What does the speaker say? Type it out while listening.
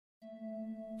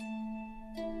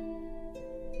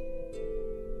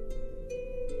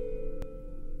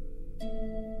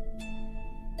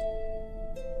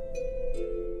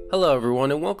Hello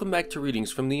everyone and welcome back to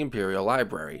readings from the Imperial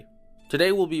Library.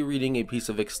 Today we'll be reading a piece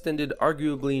of extended,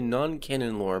 arguably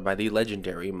non-canon lore by the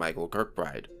legendary Michael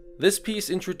Kirkbride. This piece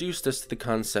introduced us to the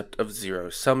concept of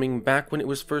zero-summing back when it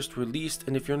was first released,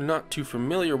 and if you're not too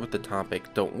familiar with the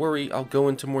topic, don't worry, I'll go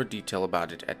into more detail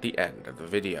about it at the end of the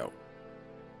video.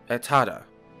 Aedra,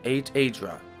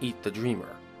 Aedra, Eat the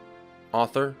Dreamer.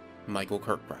 Author, Michael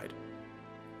Kirkbride.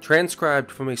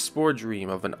 Transcribed from a spore dream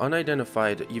of an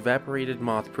unidentified, evaporated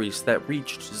moth priest that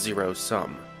reached zero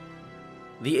sum.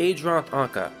 The Aedra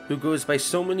Aka, who goes by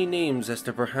so many names as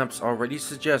to perhaps already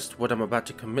suggest what I'm about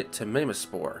to commit to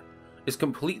Memispore, is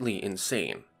completely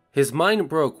insane. His mind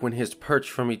broke when his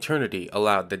perch from eternity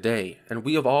allowed the day, and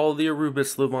we of all the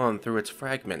Arubis live on through its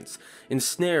fragments,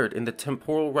 ensnared in the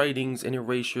temporal writings and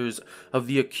erasures of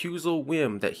the accusal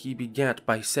whim that he begat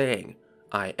by saying,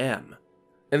 I am.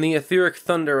 And the etheric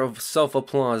thunder of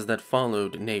self-applause that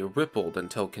followed, nay rippled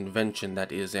until convention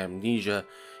that is amnesia,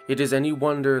 it is any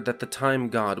wonder that the time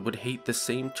god would hate the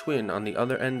same twin on the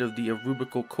other end of the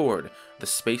arubical cord, the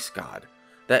space god,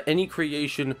 that any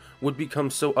creation would become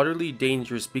so utterly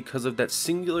dangerous because of that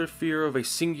singular fear of a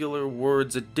singular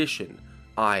word's addition,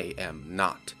 I am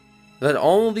not. That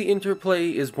all the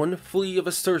interplay is one flea of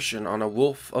assertion on a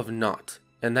wolf of naught,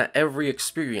 and that every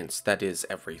experience, that is,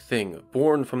 everything,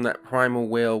 born from that primal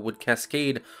whale would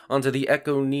cascade onto the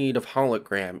echo need of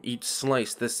hologram, each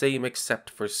slice the same except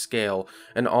for scale,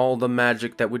 and all the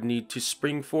magic that would need to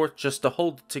spring forth just to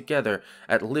hold it together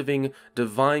at living,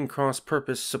 divine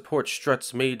cross-purpose support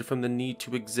struts made from the need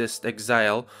to exist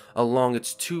exile along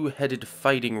its two-headed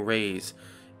fighting rays,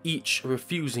 each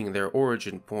refusing their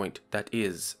origin point, that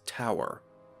is, tower.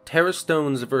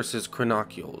 Terrastones versus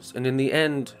chronocules, and in the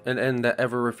end, an end that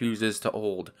ever refuses to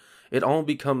old, it all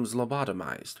becomes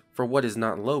lobotomized, for what is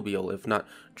not lobial if not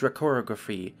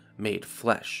dracorography made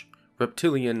flesh,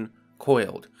 reptilian,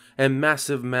 coiled, and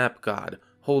massive map god,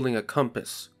 holding a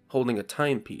compass, holding a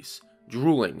timepiece,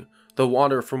 drooling, the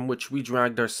water from which we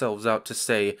dragged ourselves out to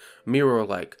say,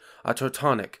 mirror-like,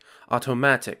 autotonic,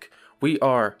 automatic, we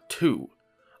are, too,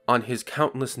 on his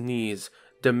countless knees,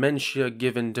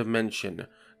 dementia-given dimension,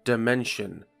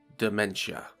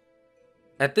 dementia.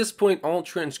 At this point, all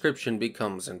transcription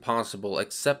becomes impossible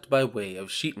except by way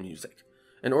of sheet music,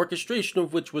 an orchestration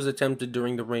of which was attempted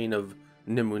during the reign of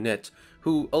Nimunet,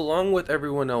 who, along with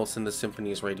everyone else in the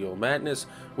symphony's radial madness,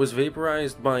 was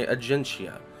vaporized by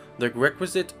Agentia, the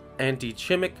requisite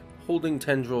anti-chimic holding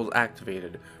tendrils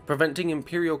activated, preventing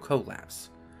Imperial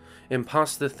collapse.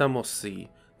 Imposta Themosi,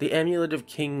 the amulet of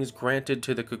kings granted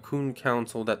to the Cocoon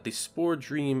Council that the spore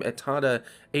dream Aedra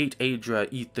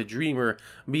Eat the Dreamer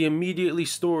be immediately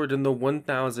stored in the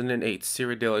 1008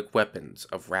 Cyrodiilic weapons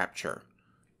of Rapture.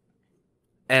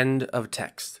 End of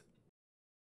text.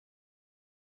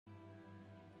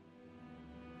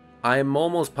 I am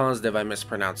almost positive I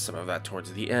mispronounced some of that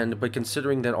towards the end, but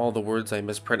considering that all the words I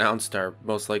mispronounced are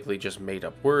most likely just made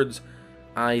up words,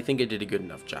 I think I did a good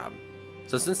enough job.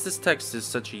 So since this text is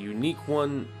such a unique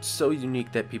one, so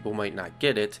unique that people might not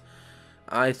get it,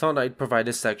 I thought I'd provide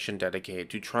a section dedicated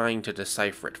to trying to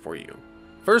decipher it for you.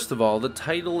 First of all, the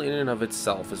title in and of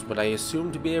itself is what I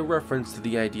assume to be a reference to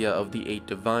the idea of the 8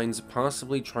 divines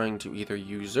possibly trying to either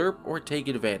usurp or take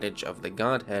advantage of the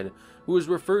Godhead, who is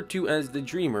referred to as the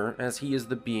Dreamer, as he is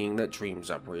the being that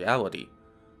dreams up reality.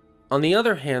 On the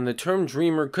other hand, the term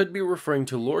Dreamer could be referring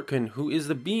to Lorcan, who is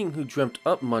the being who dreamt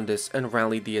up Mundus and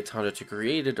rallied the Aedra to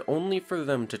create it, only for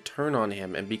them to turn on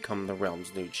him and become the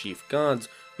realm's new chief gods,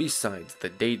 besides the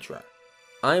Daedra.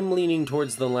 I'm leaning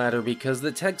towards the latter because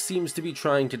the text seems to be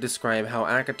trying to describe how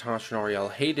Akatosh and Auriel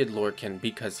hated Lorcan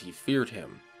because he feared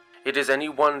him. It is any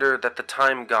wonder that the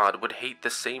time god would hate the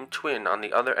same twin on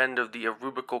the other end of the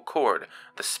arubical cord,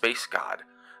 the space god,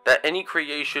 that any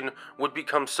creation would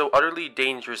become so utterly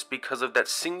dangerous because of that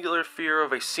singular fear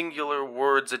of a singular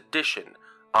word's addition,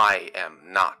 I am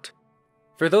not.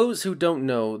 For those who don't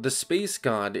know, the space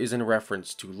god is in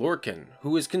reference to Lorcan,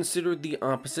 who is considered the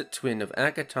opposite twin of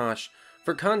Akatosh.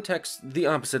 For context, the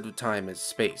opposite of time is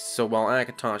space, so while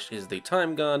Akatosh is the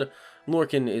time god,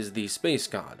 Lorcan is the space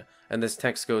god, and this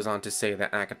text goes on to say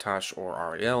that Akatosh or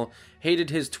Auriel hated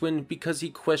his twin because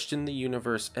he questioned the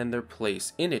universe and their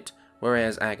place in it,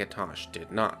 whereas Akatosh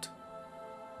did not.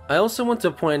 I also want to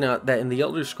point out that in the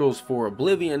Elder Scrolls IV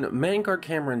Oblivion, Mangar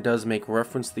Cameron does make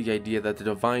reference to the idea that the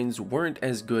Divines weren't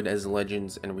as good as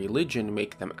legends and religion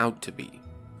make them out to be.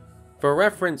 For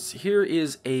reference, here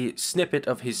is a snippet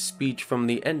of his speech from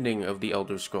the ending of the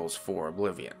Elder Scrolls IV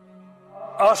Oblivion.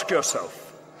 Ask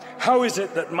yourself, how is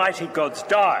it that mighty gods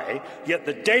die, yet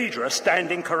the Daedra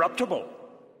stand incorruptible?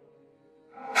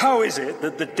 How is it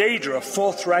that the Aedra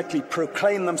forthrightly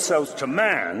proclaim themselves to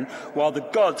man, while the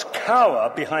gods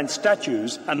cower behind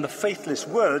statues and the faithless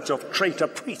words of traitor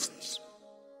priests?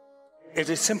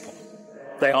 It is simple.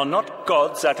 They are not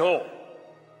gods at all.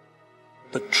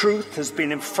 The truth has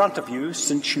been in front of you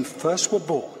since you first were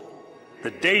born.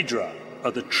 The Aedra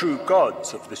are the true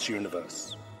gods of this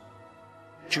universe.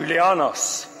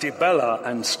 Julianos, Dibella,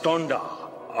 and Stondar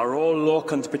are all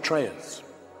Lorcan's betrayers,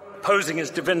 posing as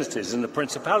divinities in the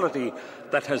principality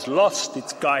that has lost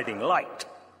its guiding light.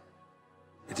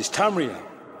 It is Tamriel,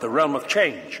 the realm of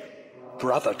change,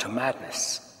 brother to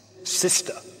madness,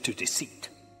 sister to deceit.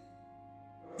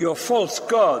 Your false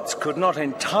gods could not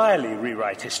entirely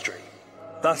rewrite history.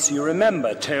 Thus you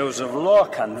remember tales of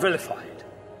Lorcan vilified,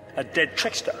 a dead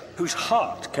trickster whose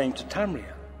heart came to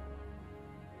Tamriel.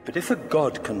 But if a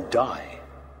god can die,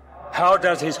 how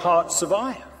does his heart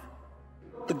survive?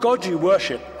 The gods you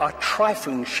worship are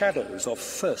trifling shadows of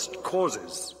first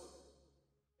causes.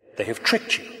 They have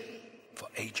tricked you for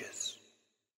ages.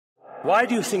 Why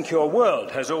do you think your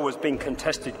world has always been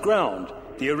contested ground,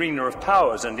 the arena of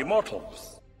powers and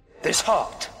immortals? This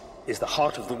heart is the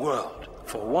heart of the world,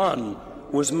 for one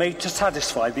was made to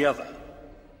satisfy the other.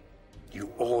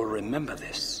 You all remember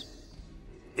this.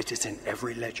 It is in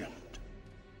every legend.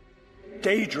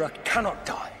 Aedra cannot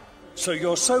die, so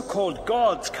your so-called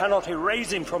gods cannot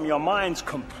erase him from your minds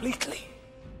completely.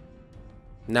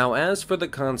 Now, as for the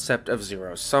concept of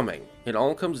zero-summing, it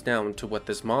all comes down to what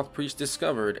this moth priest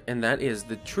discovered, and that is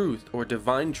the truth or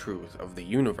divine truth of the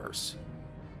universe.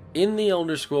 In the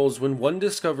Elder Scrolls, when one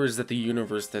discovers that the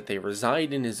universe that they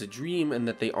reside in is a dream and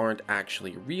that they aren't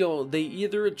actually real, they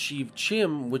either achieve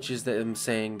Chim, which is them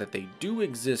saying that they do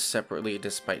exist separately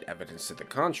despite evidence to the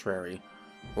contrary,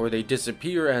 or they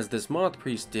disappear as this moth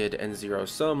priest did and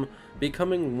zero-sum,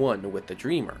 becoming one with the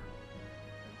dreamer.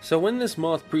 So when this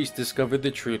moth priest discovered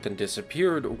the truth and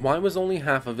disappeared, why was only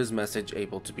half of his message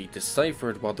able to be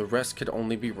deciphered while the rest could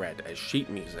only be read as sheet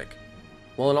music?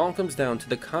 Well, it all comes down to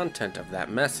the content of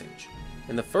that message.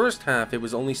 In the first half, it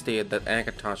was only stated that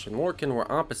Akatosh and Lorcan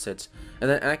were opposites, and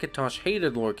that Akatosh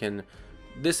hated Lorcan.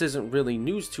 This isn't really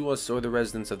news to us or the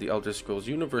residents of the Elder Scrolls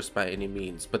universe by any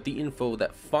means, but the info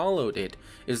that followed it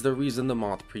is the reason the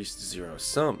moth priest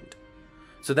zero-summed.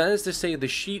 So that is to say, the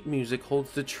sheet music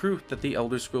holds the truth that the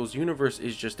Elder Scrolls universe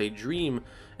is just a dream,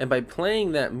 and by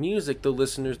playing that music, the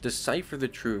listeners decipher the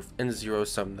truth and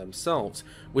zero-sum themselves,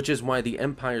 which is why the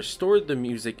Empire stored the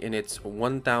music in its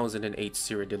 1008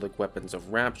 Cyrodiilic weapons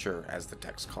of rapture, as the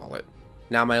texts call it.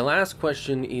 Now, my last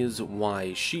question is,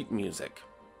 why sheet music?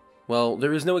 Well,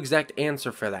 there is no exact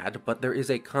answer for that, but there is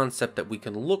a concept that we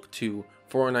can look to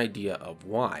for an idea of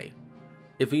why.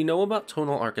 If you know about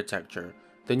tonal architecture,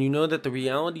 then you know that the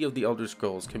reality of the Elder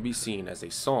Scrolls can be seen as a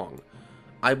song.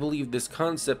 I believe this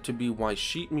concept to be why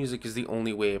sheet music is the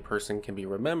only way a person can be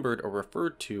remembered or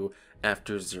referred to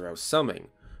after zero-summing,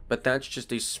 but that's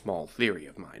just a small theory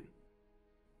of mine.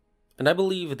 And I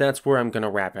believe that's where I'm going to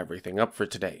wrap everything up for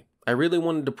today. I really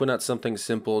wanted to put out something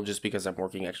simple just because I'm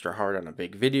working extra hard on a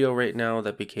big video right now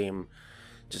that became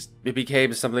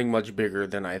something much bigger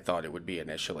than I thought it would be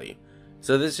initially.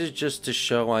 So this is just to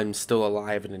show I'm still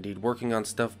alive and indeed working on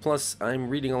stuff, plus I'm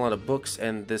reading a lot of books,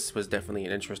 and this was definitely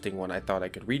an interesting one I thought I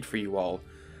could read for you all,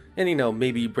 and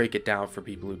maybe break it down for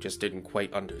people who just didn't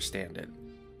quite understand it.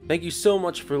 Thank you so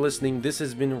much for listening. This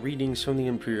has been Readings from the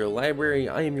Imperial Library.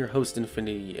 I am your host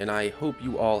Infinity, and I hope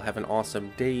you all have an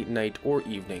awesome day, night, or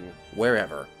evening,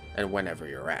 wherever and whenever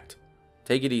you're at.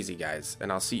 Take it easy, guys,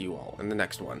 and I'll see you all in the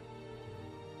next one.